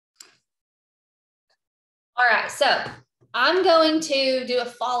All right, so I'm going to do a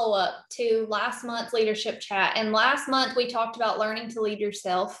follow-up to last month's leadership chat. And last month we talked about learning to lead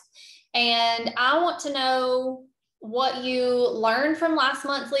yourself. And I want to know what you learned from last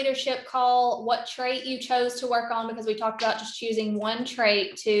month's leadership call, what trait you chose to work on, because we talked about just choosing one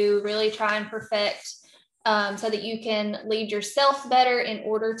trait to really try and perfect so that you can lead yourself better in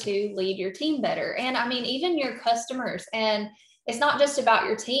order to lead your team better. And I mean, even your customers. And it's not just about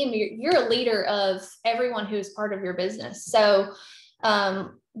your team. You're a leader of everyone who's part of your business. So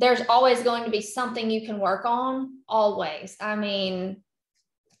there's always going to be something you can work on, always. I mean,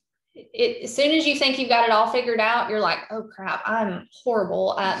 as soon as you think you've got it all figured out, you're like, oh crap, I'm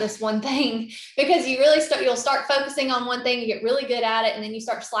horrible at this one thing, because you'll start focusing on one thing, you get really good at it, and then you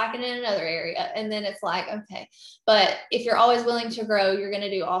start slacking in another area. And then it's like, okay, but if you're always willing to grow, you're going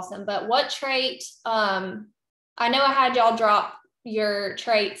to do awesome. But what trait, I know I had y'all drop your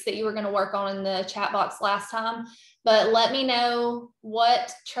traits that you were going to work on in the chat box last time, but let me know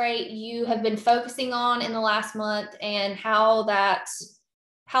what trait you have been focusing on in the last month and how that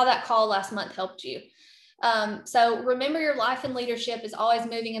call last month helped you. So remember, your life and leadership is always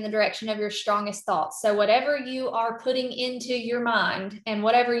moving in the direction of your strongest thoughts. So whatever you are putting into your mind and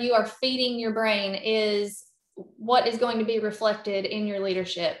whatever you are feeding your brain is what is going to be reflected in your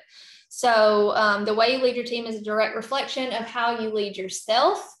leadership. So the way you lead your team is a direct reflection of how you lead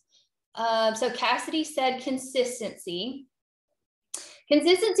yourself. So Cassidy said consistency.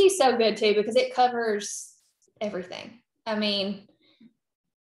 Consistency is so good too, because it covers everything. I mean,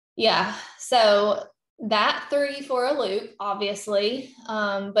 yeah, so that threw you for a loop, obviously.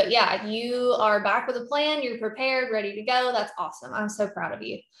 But yeah, you are back with a plan. You're prepared, ready to go. That's awesome. I'm so proud of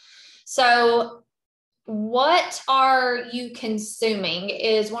you. So what are you consuming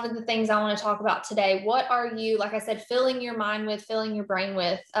is one of the things I want to talk about today. What are you, like I said, filling your mind with, filling your brain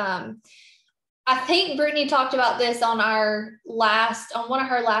with? I think Brittany talked about this on one of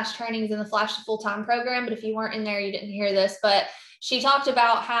her last trainings in the Flash to Full-Time program. But if you weren't in there, you didn't hear this. But she talked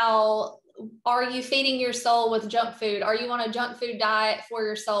about how, are you feeding your soul with junk food? Are you on a junk food diet for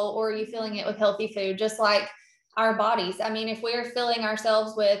your soul, or are you filling it with healthy food? Just like our bodies. I mean, if we're filling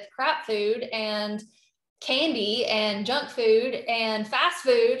ourselves with crap food and candy and junk food and fast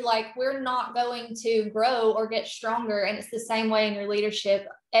food, like, we're not going to grow or get stronger. And it's the same way in your leadership.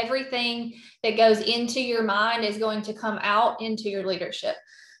 Everything that goes into your mind is going to come out into your leadership.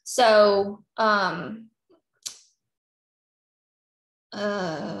 So,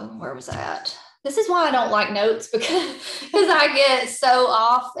 where was I at? This is why I don't like notes, because I get so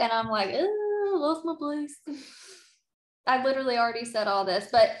off and I'm like, oh, lost my place. I literally already said all this,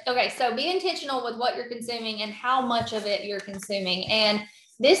 but okay. So be intentional with what you're consuming and how much of it you're consuming. And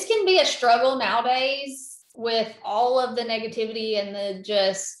this can be a struggle nowadays with all of the negativity and the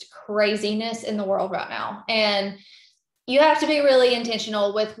just craziness in the world right now. And you have to be really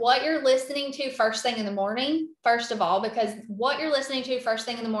intentional with what you're listening to first thing in the morning, first of all, because what you're listening to first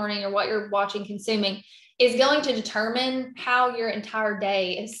thing in the morning or what you're watching, consuming, is going to determine how your entire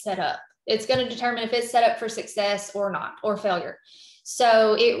day is set up. It's going to determine if it's set up for success or not, or failure.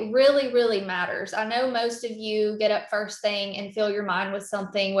 So it really, really matters. I know most of you get up first thing and fill your mind with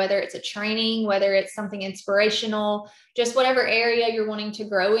something, whether it's a training, whether it's something inspirational, just whatever area you're wanting to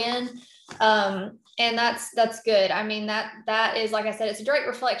grow in. And that's good. I mean, that is, like I said, it's a direct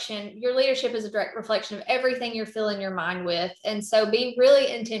reflection. Your leadership is a direct reflection of everything you're filling your mind with. And so be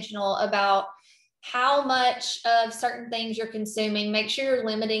really intentional about how much of certain things you're consuming. Make sure you're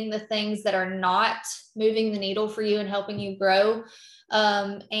limiting the things that are not moving the needle for you and helping you grow.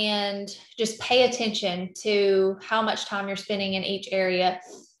 And just pay attention to how much time you're spending in each area.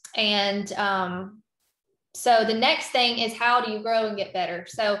 And so the next thing is, how do you grow and get better?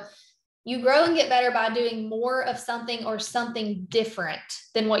 So you grow and get better by doing more of something or something different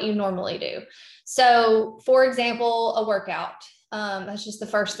than what you normally do. So for example, a workout. That's just the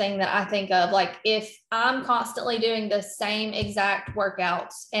first thing that I think of. Like, if I'm constantly doing the same exact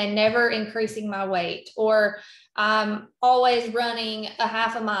workouts and never increasing my weight, or I'm always running a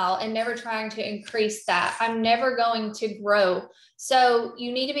half a mile and never trying to increase that, I'm never going to grow. So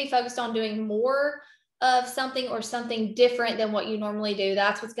you need to be focused on doing more of something or something different than what you normally do.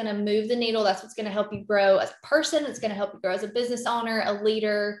 That's what's going to move the needle. That's what's going to help you grow as a person. It's going to help you grow as a business owner, a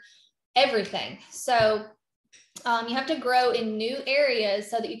leader, everything. So you have to grow in new areas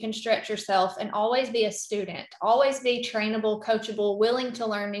so that you can stretch yourself, and always be a student, always be trainable, coachable, willing to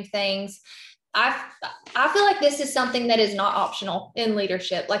learn new things. I feel like this is something that is not optional in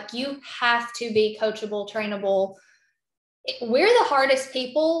leadership. Like, you have to be coachable, trainable. We're the hardest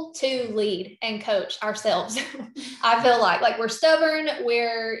people to lead and coach ourselves. I feel like we're stubborn.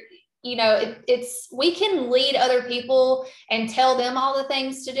 we can lead other people and tell them all the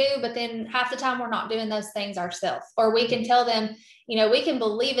things to do, but then half the time we're not doing those things ourselves. Or we can tell them, we can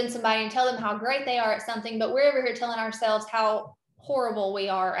believe in somebody and tell them how great they are at something, but we're over here telling ourselves how horrible we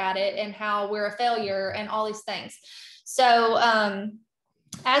are at it and how we're a failure and all these things. So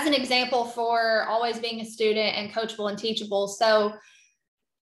as an example for always being a student and coachable and teachable. So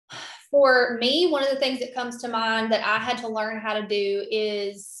for me, one of the things that comes to mind that I had to learn how to do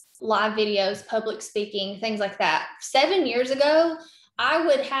is live videos, public speaking, things like that. 7 years ago, I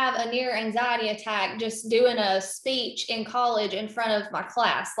would have a near anxiety attack just doing a speech in college in front of my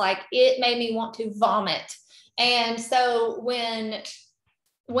class. Like, it made me want to vomit. And so when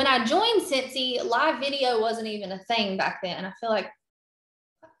I joined Cincy, live video wasn't even a thing back then. I feel like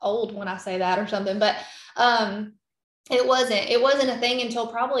old when I say that or something, but it wasn't a thing until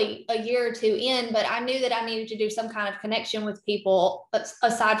probably a year or two in, but I knew that I needed to do some kind of connection with people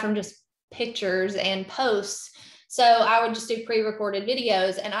aside from just pictures and posts. So I would just do pre-recorded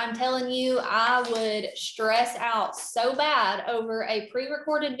videos, and I'm telling you, I would stress out so bad over a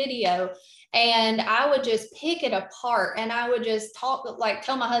pre-recorded video, and I would just pick it apart, and I would just tell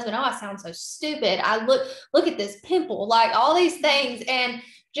my husband, oh, I sound so stupid. I look at this pimple, like all these things, and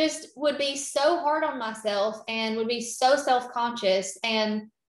just would be so hard on myself and would be so self-conscious. And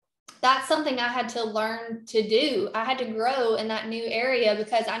that's something I had to learn to do. I had to grow in that new area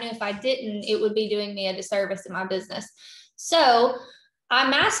because I knew if I didn't, it would be doing me a disservice in my business. So I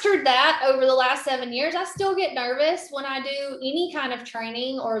mastered that over the last 7 years. I still get nervous when I do any kind of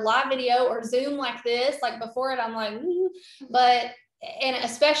training or live video or Zoom like this. Like before it, I'm like, and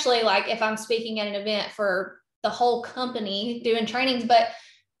especially like if I'm speaking at an event for the whole company doing trainings, but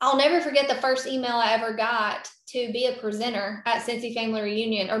I'll never forget the first email I ever got to be a presenter at Cincy Family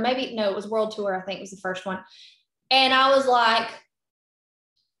Reunion, or maybe, no, it was World Tour. I think it was the first one. And I was like,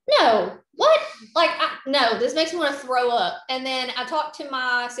 no, what? Like, no, this makes me want to throw up. And then I talked to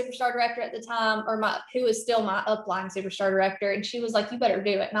my superstar director at the time, who is still my upline superstar director. And she was like, you better do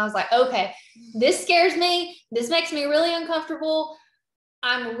it. And I was like, okay, this scares me. This makes me really uncomfortable.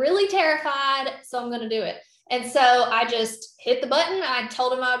 I'm really terrified. So I'm going to do it. And so I just hit the button. I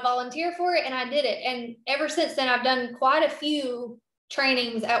told him I would volunteer for it, and I did it. And ever since then, I've done quite a few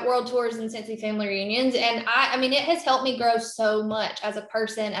trainings at World Tours and Cincy Family Reunions. And I mean, it has helped me grow so much as a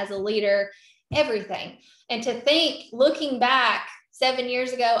person, as a leader, everything. And to think, looking back 7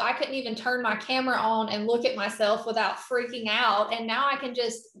 years ago, I couldn't even turn my camera on and look at myself without freaking out. And now I can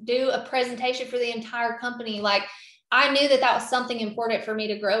just do a presentation for the entire company. Like, I knew that was something important for me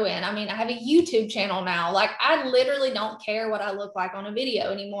to grow in. I mean, I have a YouTube channel now. Like, I literally don't care what I look like on a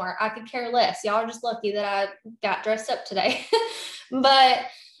video anymore. I could care less. Y'all are just lucky that I got dressed up today. But,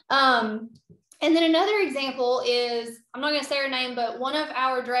 and then another example is, I'm not going to say her name, but one of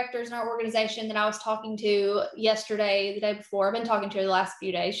our directors in our organization that I was talking to yesterday, the day before, I've been talking to her the last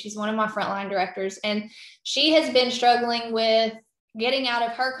few days. She's one of my frontline directors, and she has been struggling with getting out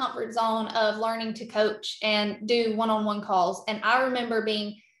of her comfort zone of learning to coach and do one-on-one calls. And I remember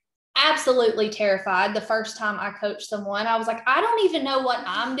being absolutely terrified the first time I coached someone. I was like, I don't even know what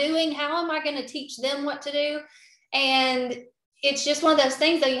I'm doing. How am I going to teach them what to do? And it's just one of those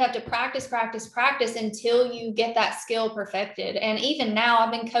things that you have to practice until you get that skill perfected. And even now,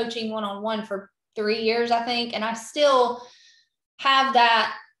 I've been coaching one-on-one for 3 years, I think, and I still have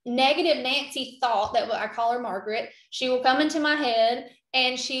that negative Nancy thought that I call her Margaret. She will come into my head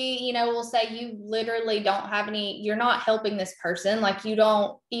and she, will say, you literally don't have you're not helping this person. Like, you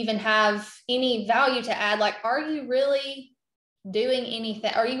don't even have any value to add. Like, are you really doing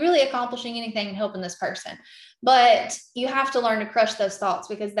anything? Are you really accomplishing anything and helping this person? But you have to learn to crush those thoughts,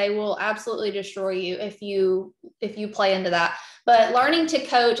 because they will absolutely destroy you if you play into that. But learning to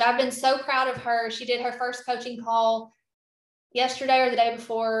coach, I've been so proud of her. She did her first coaching call yesterday or the day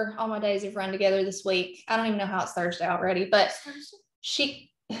before. All my days have run together this week. I don't even know how it's Thursday already, but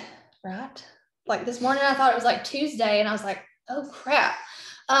right? Like this morning, I thought it was like Tuesday, and I was like, oh crap.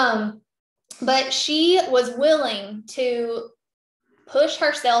 But she was willing to push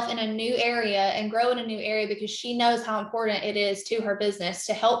herself in a new area and grow in a new area, because she knows how important it is to her business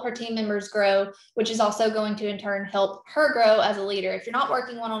to help her team members grow, which is also going to in turn help her grow as a leader. If you're not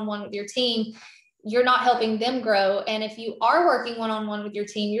working one-on-one with your team, you're not helping them grow. And if you are working one-on-one with your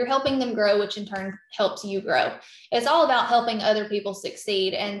team, you're helping them grow, which in turn helps you grow. It's all about helping other people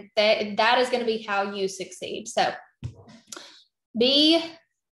succeed. And that is going to be how you succeed. So be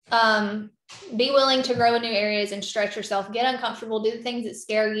willing to grow in new areas and stretch yourself, get uncomfortable, do the things that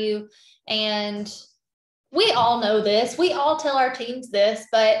scare you. And we all know this. We all tell our teams this,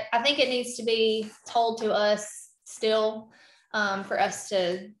 but I think it needs to be told to us still, for us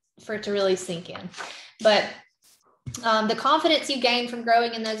to for it to really sink in. But the confidence you gain from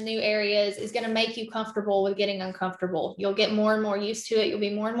growing in those new areas is going to make you comfortable with getting uncomfortable. You'll get more and more used to it. You'll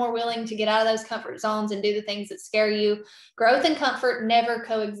be more and more willing to get out of those comfort zones and do the things that scare you. Growth and comfort never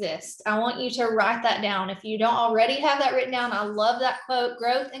coexist. I want you to write that down. If you don't already have that written down, I love that quote.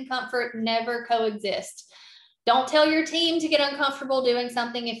 Growth and comfort never coexist. Don't tell your team to get uncomfortable doing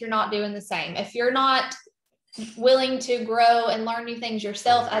something if you're not doing the same. If you're not willing to grow and learn new things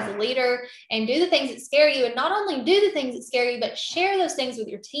yourself as a leader and do the things that scare you, and not only do the things that scare you, but share those things with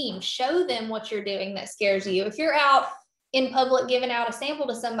your team. Show them what you're doing that scares you. If you're out in public giving out a sample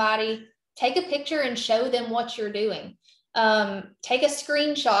to somebody, take a picture and show them what you're doing. Take a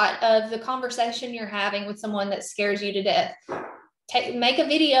screenshot of the conversation you're having with someone that scares you to death. Make a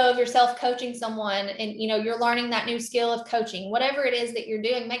video of yourself coaching someone, and you're learning that new skill of coaching. Whatever it is that you're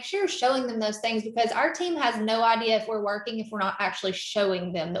doing, make sure you're showing them those things, because our team has no idea if we're working if we're not actually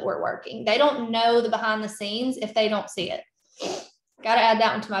showing them that we're working. They don't know the behind the scenes if they don't see it. Got to add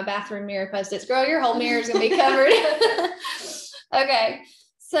that one to my bathroom mirror post-its. Girl, your whole mirror is going to be covered. Okay,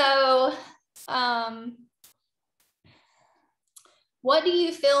 so what do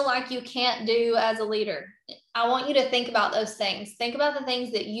you feel like you can't do as a leader? I want you to think about those things. Think about the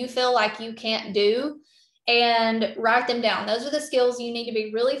things that you feel like you can't do and write them down. Those are the skills you need to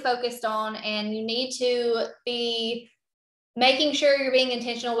be really focused on, and you need to be making sure you're being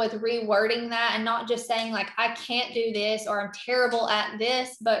intentional with rewording that, and not just saying like, I can't do this, or I'm terrible at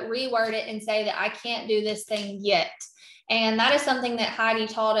this, but reword it and say that I can't do this thing yet. And that is something that Heidi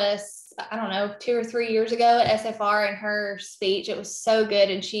taught us, I don't know, 2 or 3 years ago at SFR in her speech. It was so good.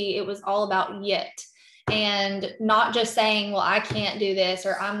 And it was all about yet. And not just saying, well, I can't do this,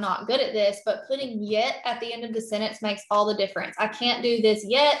 or I'm not good at this, but putting yet at the end of the sentence makes all the difference. I can't do this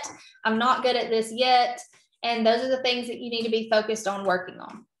yet. I'm not good at this yet. And those are the things that you need to be focused on working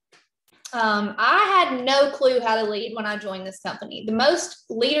on. I had no clue how to lead when I joined this company. The most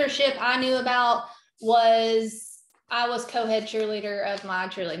leadership I knew about was I was co-head cheerleader of my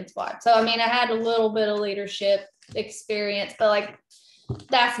cheerleading squad. So, I mean, I had a little bit of leadership experience, but like,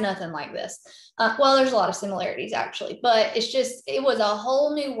 that's nothing like this. Well, there's a lot of similarities actually, but it was a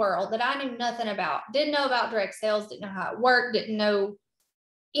whole new world that I knew nothing about. Didn't know about direct sales, didn't know how it worked, didn't know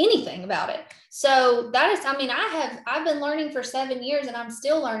anything about it. So that is, I mean, I've been learning for 7 years, and I'm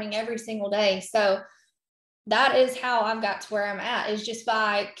still learning every single day. So that is how I've got to where I'm at, is just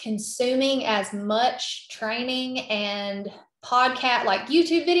by consuming as much training and podcast, like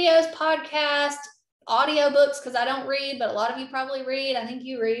YouTube videos, podcast, audiobooks, because I don't read, but a lot of you probably read. I think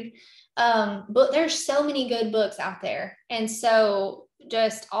you read. But there's so many good books out there. And so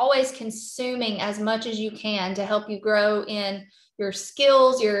just always consuming as much as you can to help you grow in your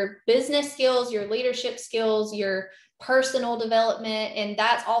skills, your business skills, your leadership skills, your personal development. And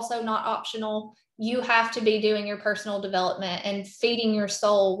that's also not optional. You have to be doing your personal development and feeding your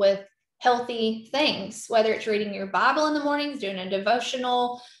soul with healthy things, whether it's reading your Bible in the mornings, doing a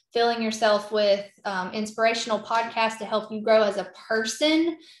devotional, filling yourself with inspirational podcasts to help you grow as a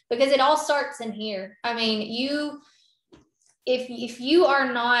person, because it all starts in here. I mean, if you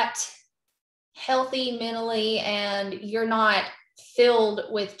are not healthy mentally and you're not filled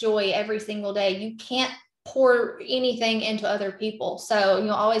with joy every single day, you can't pour anything into other people. So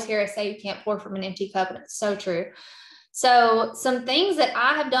you'll always hear us say you can't pour from an empty cup, and it's so true. So some things that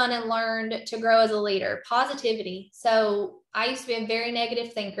I have done and learned to grow as a leader: positivity. So I used to be a very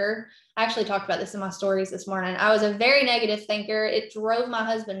negative thinker. I actually talked about this in my stories this morning. I was a very negative thinker. It drove my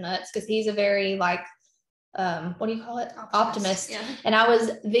husband nuts because he's a very what do you call it? Optimist. Yeah. And I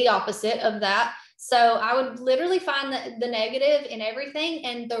was the opposite of that. So I would literally find the negative in everything.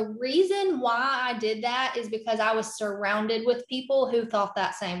 And the reason why I did that is because I was surrounded with people who thought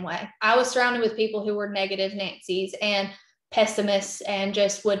that same way. I was surrounded with people who were negative Nancy's and pessimists, and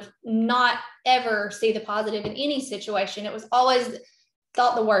just would not ever see the positive in any situation. It was always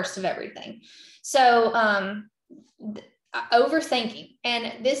thought the worst of everything. So overthinking,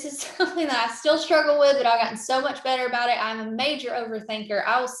 and this is something that I still struggle with, but I've gotten so much better about it. I'm a major overthinker.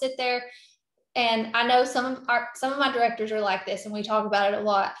 I will sit there, and I know some of my directors are like this, and we talk about it a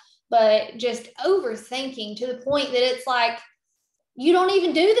lot, but just overthinking to the point that it's like you don't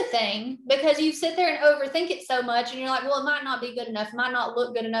even do the thing because you sit there and overthink it so much, and you're like, well, it might not be good enough, it might not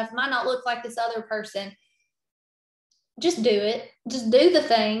look good enough, it might not look like this other person. Just do it. Just do the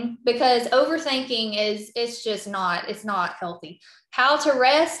thing, because overthinking it's not healthy. How to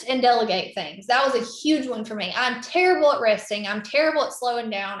rest and delegate things. That was a huge one for me. I'm terrible at resting. I'm terrible at slowing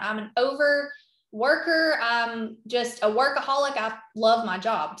down. I'm an worker. I'm just a workaholic. I love my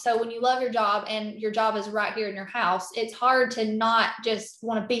job. So when you love your job and your job is right here in your house, it's hard to not just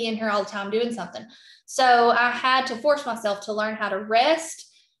want to be in here all the time doing something. So I had to force myself to learn how to rest.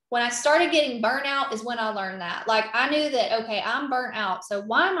 When I started getting burnout is when I learned that. Like I knew that, okay, I'm burnt out. So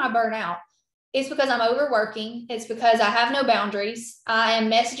why am I burnt out? It's because I'm overworking. It's because I have no boundaries. I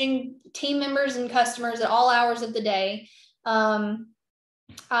am messaging team members and customers at all hours of the day.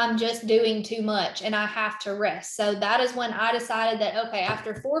 I'm just doing too much and I have to rest. So that is when I decided that, okay,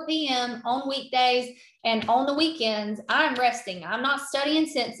 after 4 p.m. on weekdays and on the weekends, I'm resting. I'm not studying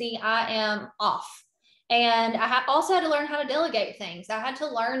Cincy. I am off. And I also had to learn how to delegate things. I had to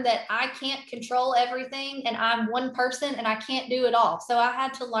learn that I can't control everything and I'm one person and I can't do it all. So I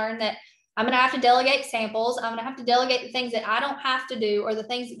had to learn that I'm going to have to delegate samples. I'm going to have to delegate the things that I don't have to do or the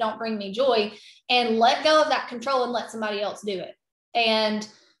things that don't bring me joy and let go of that control and let somebody else do it. And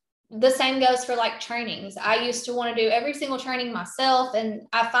the same goes for like trainings. I used to want to do every single training myself. And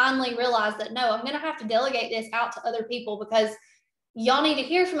I finally realized that, no, I'm going to have to delegate this out to other people because y'all need to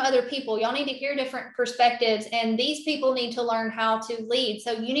hear from other people. Y'all need to hear different perspectives. And these people need to learn how to lead.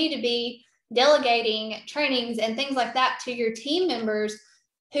 So you need to be delegating trainings and things like that to your team members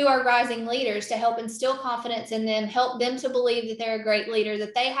who are rising leaders to help instill confidence in them, help them to believe that they're a great leader,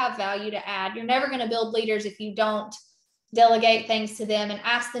 that they have value to add. You're never going to build leaders if you don't delegate things to them and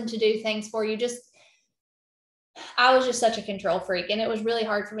ask them to do things for you. I was just such a control freak and it was really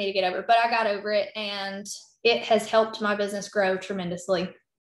hard for me to get over, but I got over it and it has helped my business grow tremendously.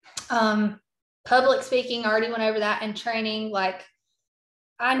 Public speaking, I already went over that, and training. Like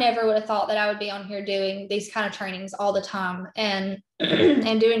I never would have thought that I would be on here doing these kind of trainings all the time and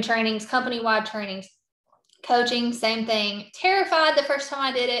doing trainings, company-wide trainings, coaching, same thing. Terrified the first time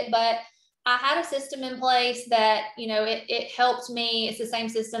I did it, but I had a system in place that, it helped me. It's the same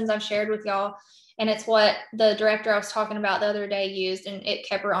systems I've shared with y'all. And it's what the director I was talking about the other day used, and it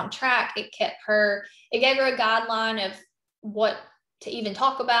kept her on track. It gave her a guideline of what to even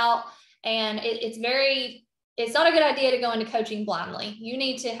talk about. And it's not a good idea to go into coaching blindly. You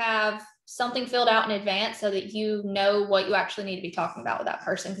need to have something filled out in advance so that you know what you actually need to be talking about with that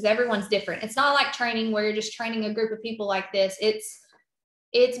person, because everyone's different. It's not like training where you're just training a group of people like this.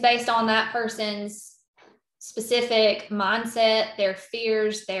 It's based on that person's specific mindset, their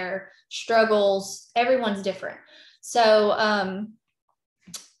fears, their struggles. Everyone's different. So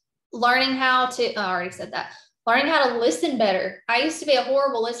learning how to, I already said that, learning how to listen better. I used to be a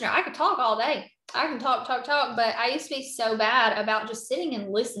horrible listener. I could talk all day. I can talk, but I used to be so bad about just sitting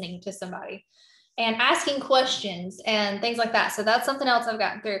and listening to somebody and asking questions and things like that. So that's something else I've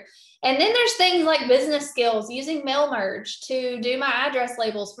gotten through. And then there's things like business skills, using MailMerge to do my address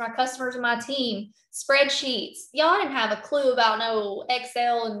labels for my customers and my team, spreadsheets. Y'all didn't have a clue about no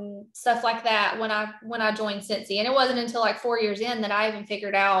Excel and stuff like that when I joined Cincy. And it wasn't until like 4 years in that I even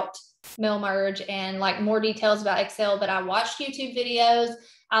figured out MailMerge and like more details about Excel. But I watched YouTube videos.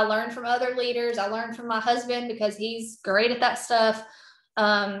 I learned from other leaders. I learned from my husband because he's great at that stuff.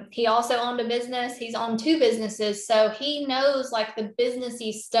 He also owned a business. He's owned 2 businesses. So he knows like the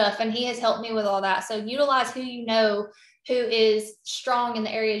businessy stuff, and he has helped me with all that. So utilize who you know who is strong in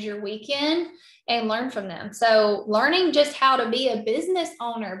the areas you're weak in and learn from them. So learning just how to be a business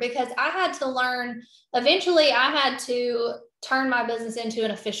owner, because I had to learn, eventually I had to turn my business into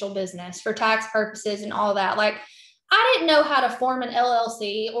an official business for tax purposes and all that. Like I didn't know how to form an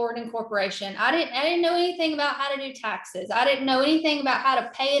LLC or an incorporation. I didn't know anything about how to do taxes. I didn't know anything about how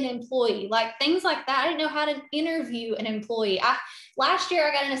to pay an employee, like things like that. I didn't know how to interview an employee. Last year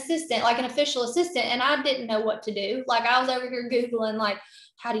I got an assistant, like an official assistant, and I didn't know what to do. Like I was over here Googling, like,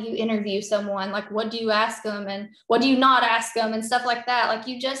 how do you interview someone? Like, what do you ask them and what do you not ask them and stuff like that. Like,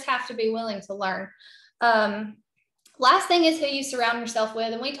 you just have to be willing to learn. Last thing is who you surround yourself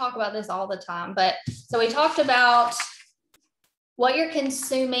with. And we talk about this all the time, but so we talked about what you're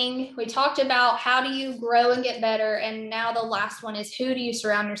consuming. We talked about how do you grow and get better. And now the last one is who do you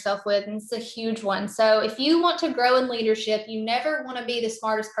surround yourself with? And it's a huge one. So if you want to grow in leadership, you never want to be the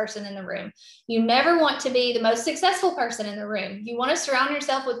smartest person in the room. You never want to be the most successful person in the room. You want to surround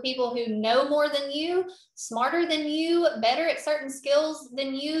yourself with people who know more than you, smarter than you, better at certain skills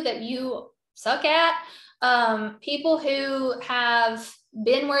than you that you suck at. People who have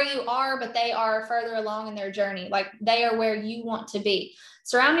been where you are, but they are further along in their journey. Like they are where you want to be.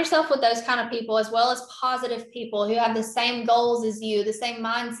 Surround yourself with those kind of people, as well as positive people who have the same goals as you, the same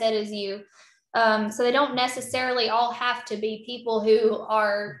mindset as you. So they don't necessarily all have to be people who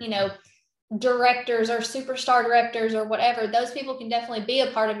are, directors or superstar directors or whatever. Those people can definitely be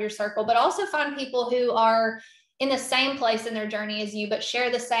a part of your circle, but also find people who are in the same place in their journey as you, but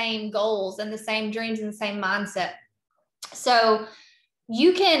share the same goals and the same dreams and the same mindset. So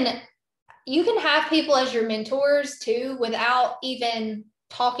you can have people as your mentors too, without even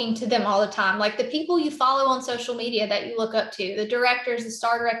talking to them all the time. Like the people you follow on social media that you look up to, the directors, the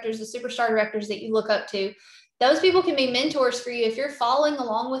star directors, the superstar directors that you look up to, those people can be mentors for you if you're following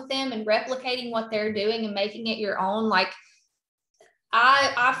along with them and replicating what they're doing and making it your own. Like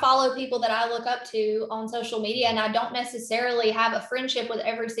I follow people that I look up to on social media, and I don't necessarily have a friendship with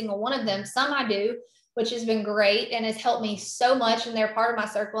every single one of them. Some I do, which has been great and has helped me so much, and they're part of my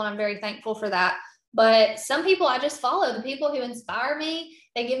circle, and I'm very thankful for that. But some people I just follow, the people who inspire me.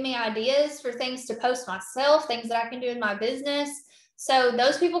 They give me ideas for things to post myself, things that I can do in my business. So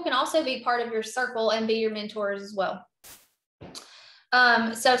those people can also be part of your circle and be your mentors as well.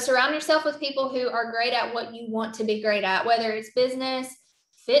 So surround yourself with people who are great at what you want to be great at, whether it's business,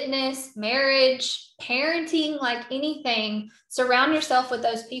 fitness, marriage, parenting, like anything. Surround yourself with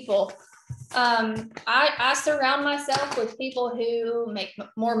those people. I surround myself with people who make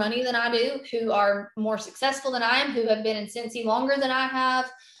more money than I do, who are more successful than I am, who have been in Cincy longer than I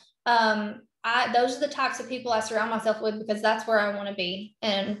have. Those are the types of people I surround myself with, because that's where I want to be.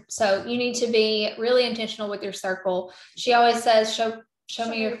 And so you need to be really intentional with your circle. She always says, show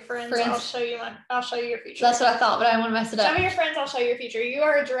me your friends. I'll show you your future. That's what I thought, but I didn't want to mess it up. Show me your friends, I'll show you your future. You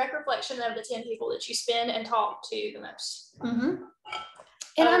are a direct reflection of the 10 people that you spend and talk to the most. Mm-hmm.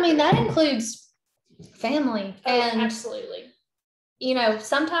 And I mean, that includes family. And absolutely. You know,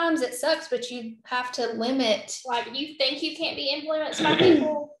 sometimes it sucks, but you have to limit. Like, you think you can't be influenced by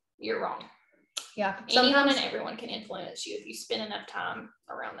people, you're wrong. Yeah. Anyone and everyone can influence you if you spend enough time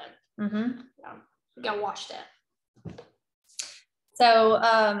around them. Mm-hmm. You gotta watch that. So,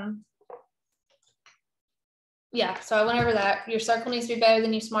 so I went over that. Your circle needs to be better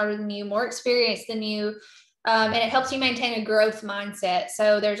than you, smarter than you, more experienced than you. And it helps you maintain a growth mindset.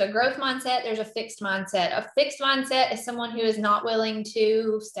 So there's a growth mindset, there's a fixed mindset. A fixed mindset is someone who is not willing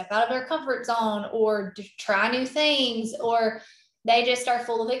to step out of their comfort zone or try new things, or they just are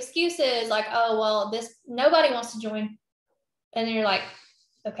full of excuses like, oh, well, nobody wants to join. And then you're like,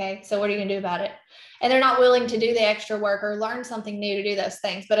 okay, so what are you gonna do about it? And they're not willing to do the extra work or learn something new to do those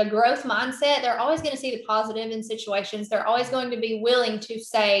things. But a growth mindset, they're always going to see the positive in situations. They're always going to be willing to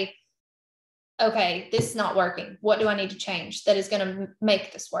say, okay, this is not working. What do I need to change that is going to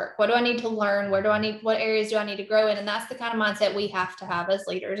make this work? What do I need to learn? What areas do I need to grow in? And that's the kind of mindset we have to have as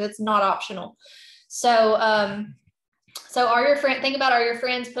leaders. It's not optional. So, think about, are your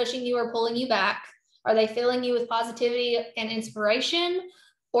friends pushing you or pulling you back? Are they filling you with positivity and inspiration?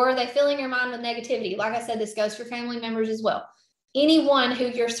 Or are they filling your mind with negativity? Like I said, this goes for family members as well. Anyone who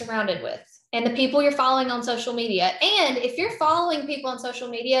you're surrounded with and the people you're following on social media. And if you're following people on social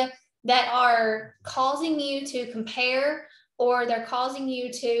media that are causing you to compare, or they're causing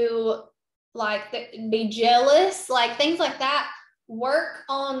you to be jealous, like things like that, work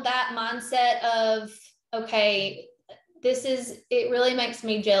on that mindset of, okay, it really makes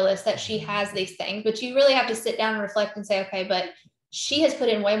me jealous that she has these things. But you really have to sit down and reflect and say, okay, but she has put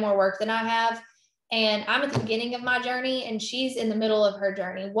in way more work than I have. And I'm at the beginning of my journey and she's in the middle of her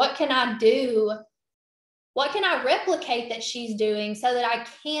journey. What can I do? What can I replicate that she's doing so that I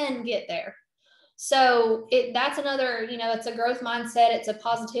can get there? So that's another, it's a growth mindset. It's a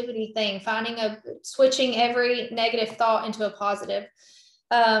positivity thing, switching every negative thought into a positive.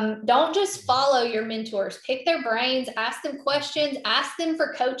 Don't just follow your mentors, pick their brains, ask them questions, ask them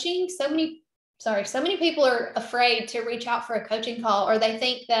for coaching. So many people are afraid to reach out for a coaching call, or they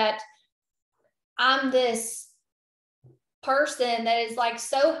think that I'm this person that is like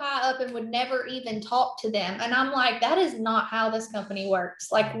so high up and would never even talk to them. And I'm like, that is not how this company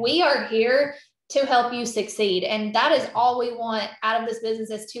works. Like, we are here to help you succeed. And that is all we want out of this business,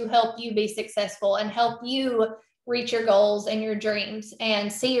 is to help you be successful and help you reach your goals and your dreams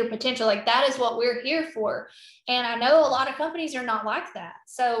and see your potential. Like, that is what we're here for. And I know a lot of companies are not like that.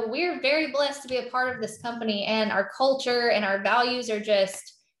 So we're very blessed to be a part of this company, and our culture and our values are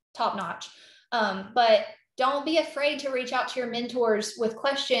just top notch. But don't be afraid to reach out to your mentors with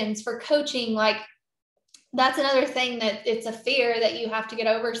questions for coaching. Like, that's another thing that it's a fear that you have to get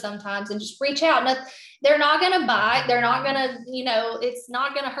over sometimes, and just reach out. No, they're not going to bite. They're not going to, it's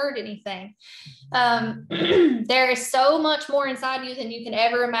not going to hurt anything. There is so much more inside you than you can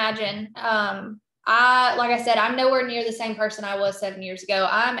ever imagine. Like I said, I'm nowhere near the same person I was 7 years ago.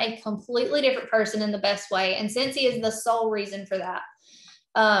 I'm a completely different person in the best way. And Cincy is the sole reason for that.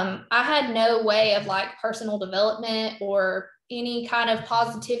 I had no way of personal development or any kind of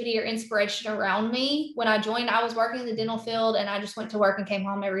positivity or inspiration around me. When I joined, I was working in the dental field, and I just went to work and came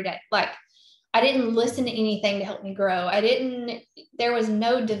home every day. I didn't listen to anything to help me grow. There was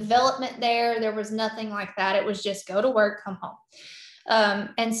no development there. There was nothing like that. It was just go to work, come home.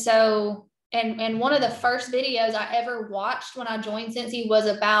 And one of the first videos I ever watched when I joined Cincy was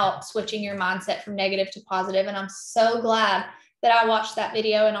about switching your mindset from negative to positive. And I'm so glad that I watched that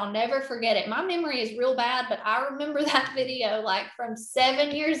video, and I'll never forget it. My memory is real bad, but I remember that video like from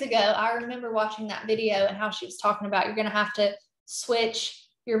 7 years ago. I remember watching that video and how she was talking about you're going to have to switch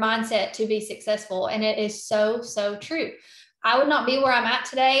your mindset to be successful. And it is so, so true. I would not be where I'm at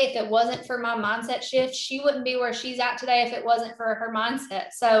today if it wasn't for my mindset shift. She wouldn't be where she's at today if it wasn't for her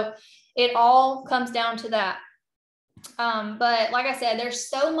mindset. So it all comes down to that. But like I said, there's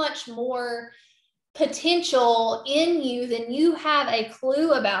so much more potential in you than you have a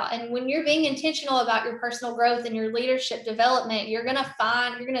clue about. And when you're being intentional about your personal growth and your leadership development, you're going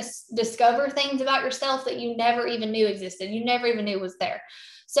to discover things about yourself that you never even knew existed. You never even knew was there.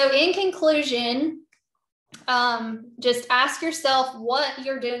 So in conclusion, just ask yourself what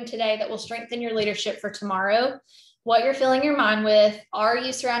you're doing today that will strengthen your leadership for tomorrow, what you're filling your mind with. Are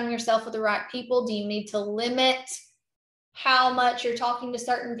you surrounding yourself with the right people? Do you need to limit how much you're talking to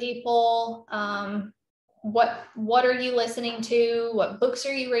certain people? What are you listening to? What books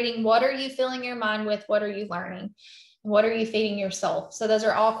are you reading? What are you filling your mind with? What are you learning? What are you feeding your soul? So those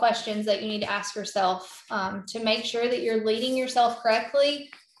are all questions that you need to ask yourself to make sure that you're leading yourself correctly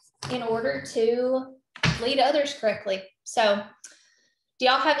in order to lead others correctly. So do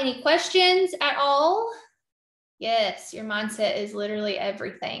y'all have any questions at all? Yes, your mindset is literally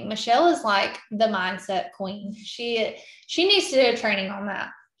everything. Michelle is like the mindset queen. She needs to do a training on that.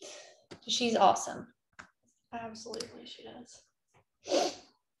 She's awesome. Absolutely, she does.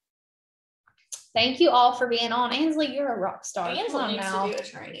 Thank you all for being on. Ansley, you're a rock star. Ansley needs to do a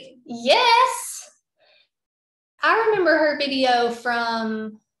training. Yes. I remember her video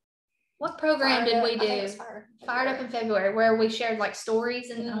from, what program did we do? Fired Up in February, where we shared like stories,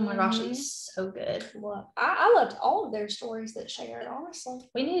 and oh my gosh, it's so good. Well, I loved all of their stories that shared, honestly.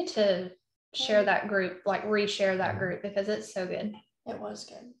 We need to share that group, like reshare that group, because it's so good. It was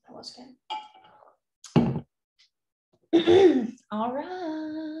good. It was good. All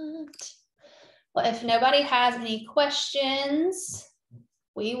right. Well, if nobody has any questions,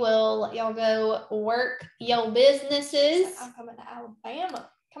 we will let y'all go work your businesses. I'm coming to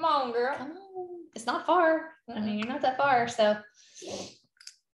Alabama. Come on, girl. Come on. It's not far. I mean, you're not that far, so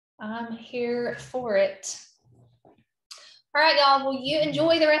I'm here for it. All right, y'all. Well, you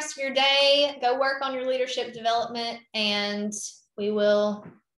enjoy the rest of your day. Go work on your leadership development, and we will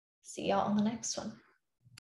see y'all on the next one.